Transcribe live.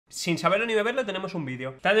Sin saberlo ni beberlo tenemos un vídeo.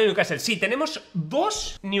 Está de Newcastle. Sí, tenemos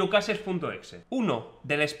dos NEWCASTLE.EXE. Uno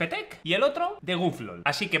del Spetec y el otro de Guflol.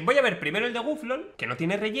 Así que voy a ver primero el de Guflol, que no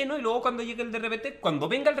tiene relleno, y luego cuando llegue el de Rebetec, cuando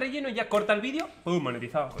venga el relleno ya corta el vídeo. ¡Pum!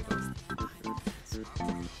 Monetizado.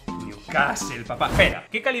 Newcastle, papá. Espera,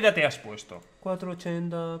 ¿qué calidad te has puesto?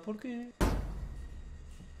 480, ¿por qué?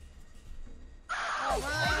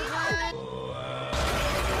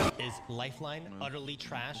 Is Lifeline utterly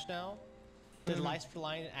trash now? Did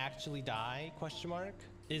Lifeline actually die? Question mark.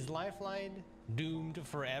 Is Lifeline doomed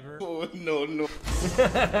forever? Oh, no, no.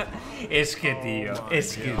 Es que tío,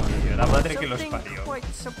 tío, la madre que los parió. Quite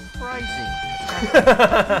surprising.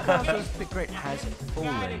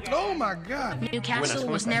 Oh my God. Newcastle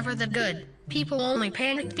was never the good. People only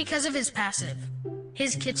panicked because of his passive.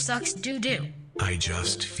 His kit sucks doo-doo. I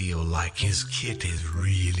just feel like his kit is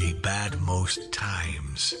really bad most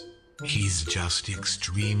times. He's just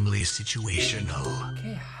extremely situational.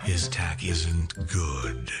 His tack isn't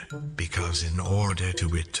good, because in order to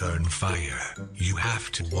return fire, you have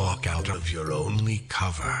to walk out of your only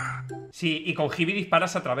cover. Sí, y con Hibi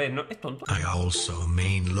disparas a través, ¿no? Es tonto. I also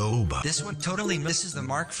main Loba. This one totally misses the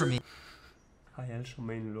mark for me. I also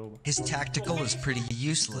main Loba. His tactical is pretty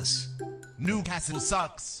useless. Newcastle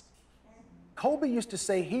sucks. Kobe used to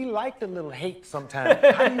say he liked a little hate sometimes.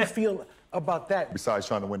 How do you feel about that? Besides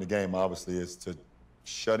trying to win the game, obviously, is to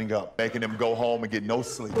shutting up, making them go home and get no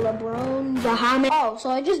sleep. LeBron James. Oh,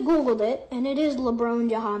 so I just Googled it, and it is LeBron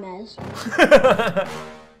James.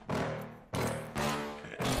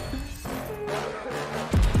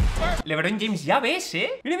 LeBron James, ya ves,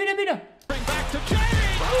 ¿eh? Mira, mira, mira.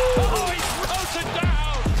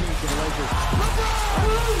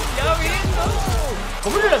 Ya ves, ¿no?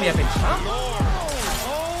 ¿Cómo no lo había pensado?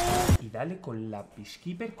 Y dale con la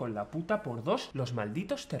Peacekeeper, con la puta por dos, los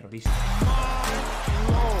malditos terroristas.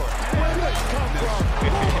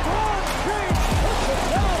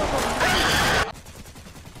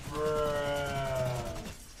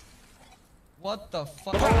 What the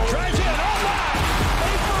fuck? Did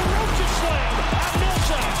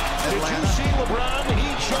you see LeBron?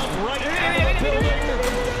 He jumped right out of the building.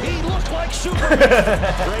 He looked like Superman.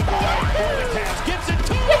 Breakaway for the Cavs. Gets it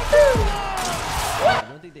to I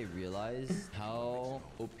don't think they realize how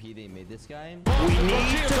OP they made this guy. We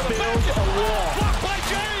need to build a wall. Blocked by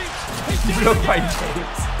James. Blocked by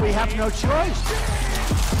James. We have no choice.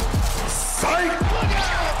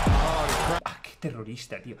 Ah, qué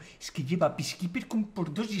terrorista, tío. Es que lleva Peacekeeper con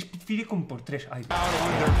por 2 y Spitfire con por 3. Ay,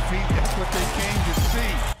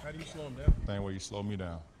 How do you slow him down? Same way you slow me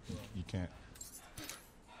down. You can't.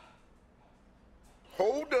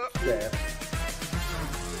 Hold up.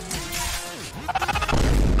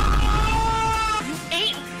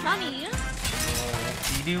 Ain't funny.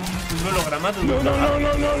 tiene un holograma de un No.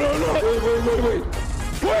 Wait.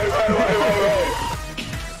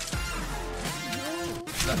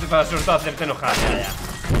 No hace para sobre todo hacerte enojar, ya.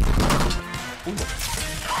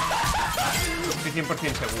 Estoy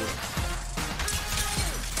 100% seguro.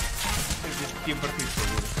 Estoy 100%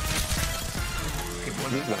 seguro. Qué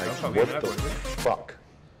bueno, What the fuck?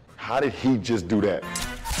 How did he just do that?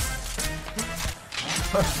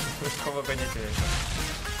 ¿Cómo coño es eso?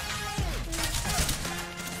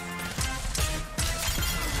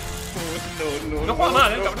 No. No juega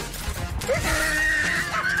mal, cabrón.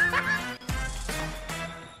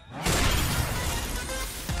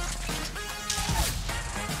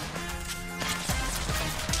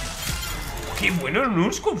 Qué bueno el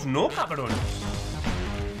NEWCASTLE, ¿no, cabrón?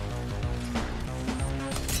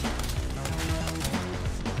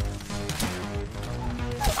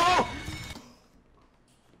 ¡Oh!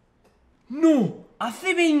 ¡No!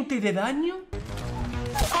 ¿Hace 20 de daño?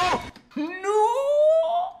 ¡Oh! ¡No!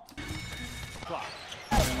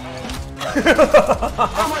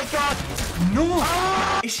 ¡Oh my God! ¡No!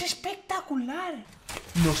 ¡Es espectacular!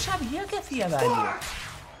 No sabía que hacía daño.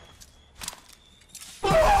 I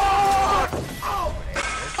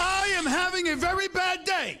am having a very bad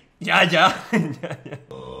day. Ya.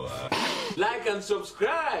 Like and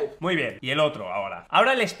subscribe. Muy bien. Y el otro ahora.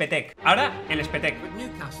 Ahora el Spetec. But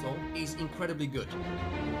Newcastle is incredibly good.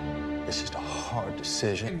 This is a hard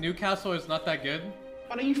decision. Newcastle is not that good.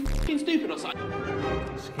 Are you fucking stupid or something?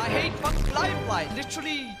 I hate fucking Lifeline.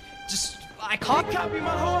 Literally, just I can't. He can't be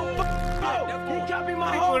my home. He can't be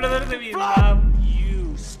my home. Recuerdos de Vietnam.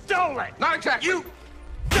 You stole it. Not exactly. You.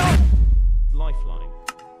 Lifeline.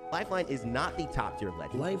 Lifeline is not the top tier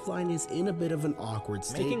legend. Lifeline is in a bit of an awkward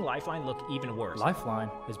state. Making Lifeline look even worse. Lifeline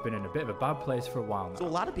has been in a bit of a bad place for a while now. So a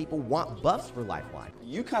lot of people want buffs for Lifeline.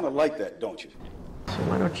 You kind of like that, don't you? So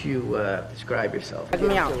why don't you describe yourself? Check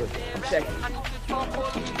me out. I'm checking.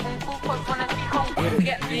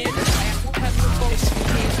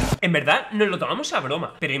 En verdad, nos lo tomamos a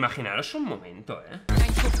broma. Pero imaginaros un momento, ¿eh?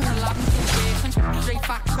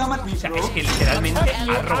 O sea, es que literalmente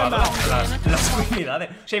ha robado las unidades.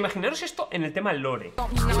 O sea, imaginaros esto en el tema lore.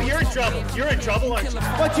 You're in trouble. You're in trouble, aren't you?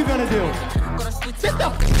 What you gonna do? Sit the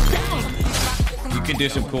f down. You can do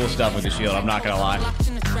some cool stuff with the shield, I'm not gonna lie.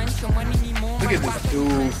 Look at this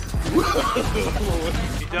dude.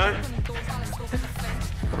 You done?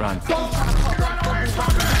 Run.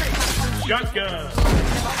 Shotgun.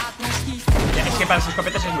 Ya, es que para las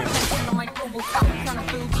escopetas es muy bueno.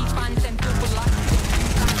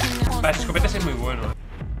 Para las escopetas es muy bueno.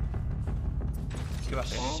 ¿Qué va a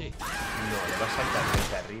hacer? No, le va a saltar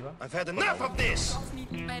desde arriba. I've had enough of this.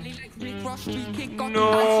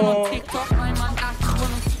 No.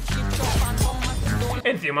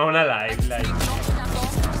 Encima una live.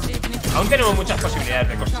 Aún tenemos muchas posibilidades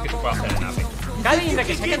de cosas que se puede hacer en Apex. Cada leyenda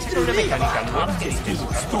que sacan saca una mecánica nueva.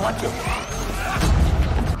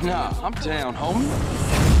 Nah, I'm down, homie.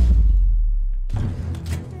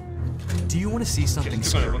 Do you want to see something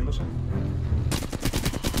scary?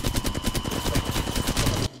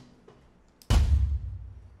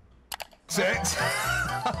 Six.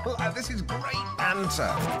 This is great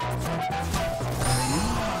banter.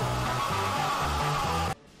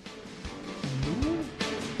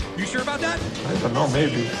 You sure about that? I don't know,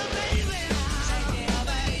 maybe.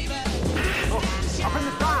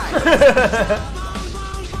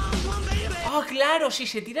 Oh, claro, si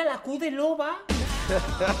se tira la Q de loba.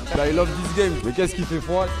 I love this game. Mais qu'est-ce qui fait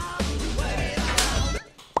froid?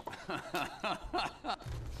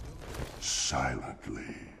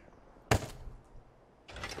 Silently.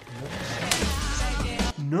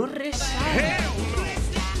 No resale.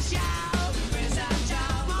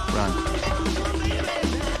 Run.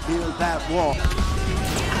 Feel that wall.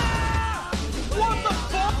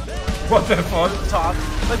 What the fuck? Talk.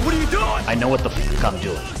 Like, what are you doing? I know what the f I'm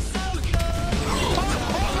doing.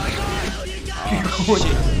 Guau,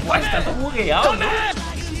 está todo bugueado, ¿no?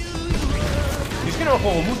 Es que no lo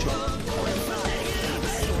juego mucho.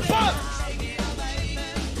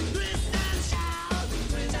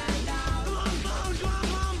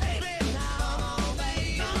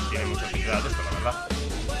 Tiene mucho cuidado esto, la verdad.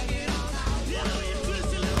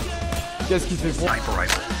 Qu'est-ce qui fait froid?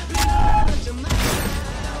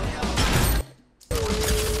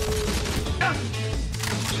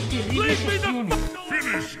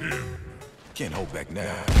 Finish him. Can't hold back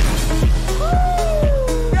now.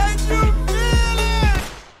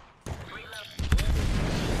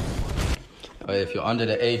 If you're under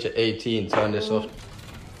the age of 18, turn this off.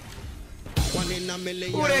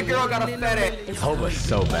 Ooh, that girl got a fat ass. Oh, was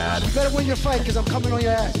so bad. You better win your fight, because I'm coming on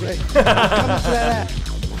your ass, Ray. I'm coming for that ass.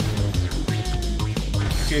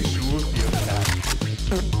 Qué sucio.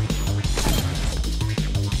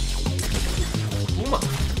 Puma.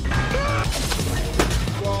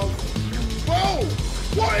 Whoa!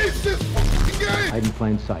 What is this fucking game? Hide in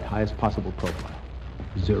plain sight, highest possible profile.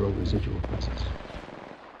 Zero residual presence.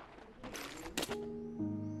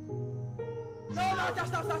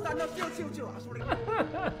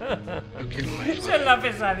 Eso es la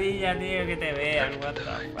pesadilla, tío, que te vean. What the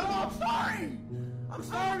fuck. I'm sorry. I'm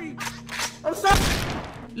sorry. I'm sorry.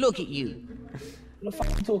 Look at you. What the fuck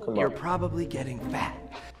are you talking about? You're probably getting fat.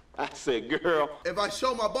 I said, girl, if I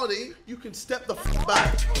show my body, you can step the f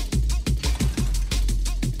back.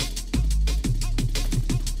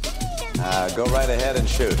 Go right ahead and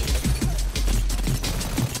shoot.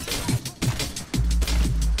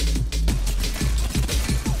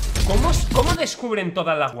 ¿Cómo descubren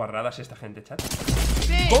todas las guarradas esta gente, chat?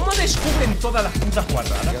 ¿Cómo descubren todas las putas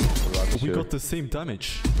guarradas? We got the same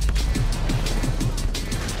damage.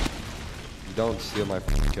 You don't steal my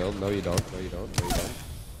kill. No, you don't. No, you don't. No, you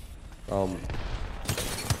don't.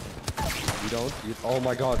 You don't. Oh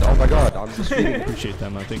my god. Oh my god. I'm just kidding. Appreciate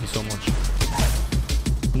that, man. Thank you so much.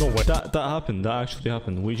 No, what? That happened. That actually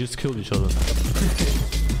happened. We just killed each other.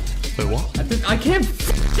 Wait, what? I can't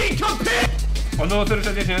f***ing compare! Cuando 0 si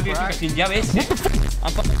no tienes casting, ya ves, ¿eh?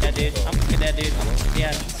 I'm fucking dead, dude. I'm fucking dead, dude.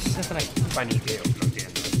 Yeah. Paniqueo, lo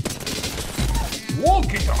entiendo. ¡Wow!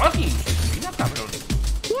 ¡Qué tracking! Mira, cabrón.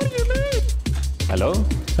 What do you mean? Hello?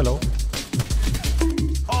 Hello?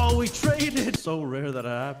 Oh, we traded! So rare that it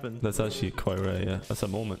happened. That's actually quite rare, yeah. That's a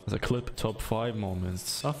moment. That's a clip. Top 5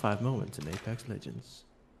 moments. Top 5 moments in Apex Legends.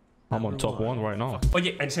 I'm on top 1 right now.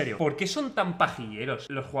 Oye, en serio, ¿por qué son tan pajilleros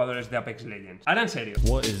los jugadores de Apex Legends? Ahora en serio.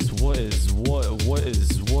 What?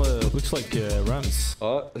 Looks like Rams.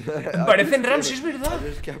 Parecen Rams, es verdad. I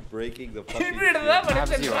just kept breaking the Es fucking verdad,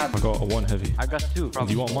 parecen Rams. I got a 1 heavy. I got 2. Do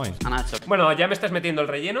you want mine? Bueno, ya me estás metiendo el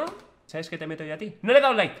relleno. ¿Sabes qué te meto yo a ti? No le he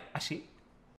dado like. ¿Ah, sí?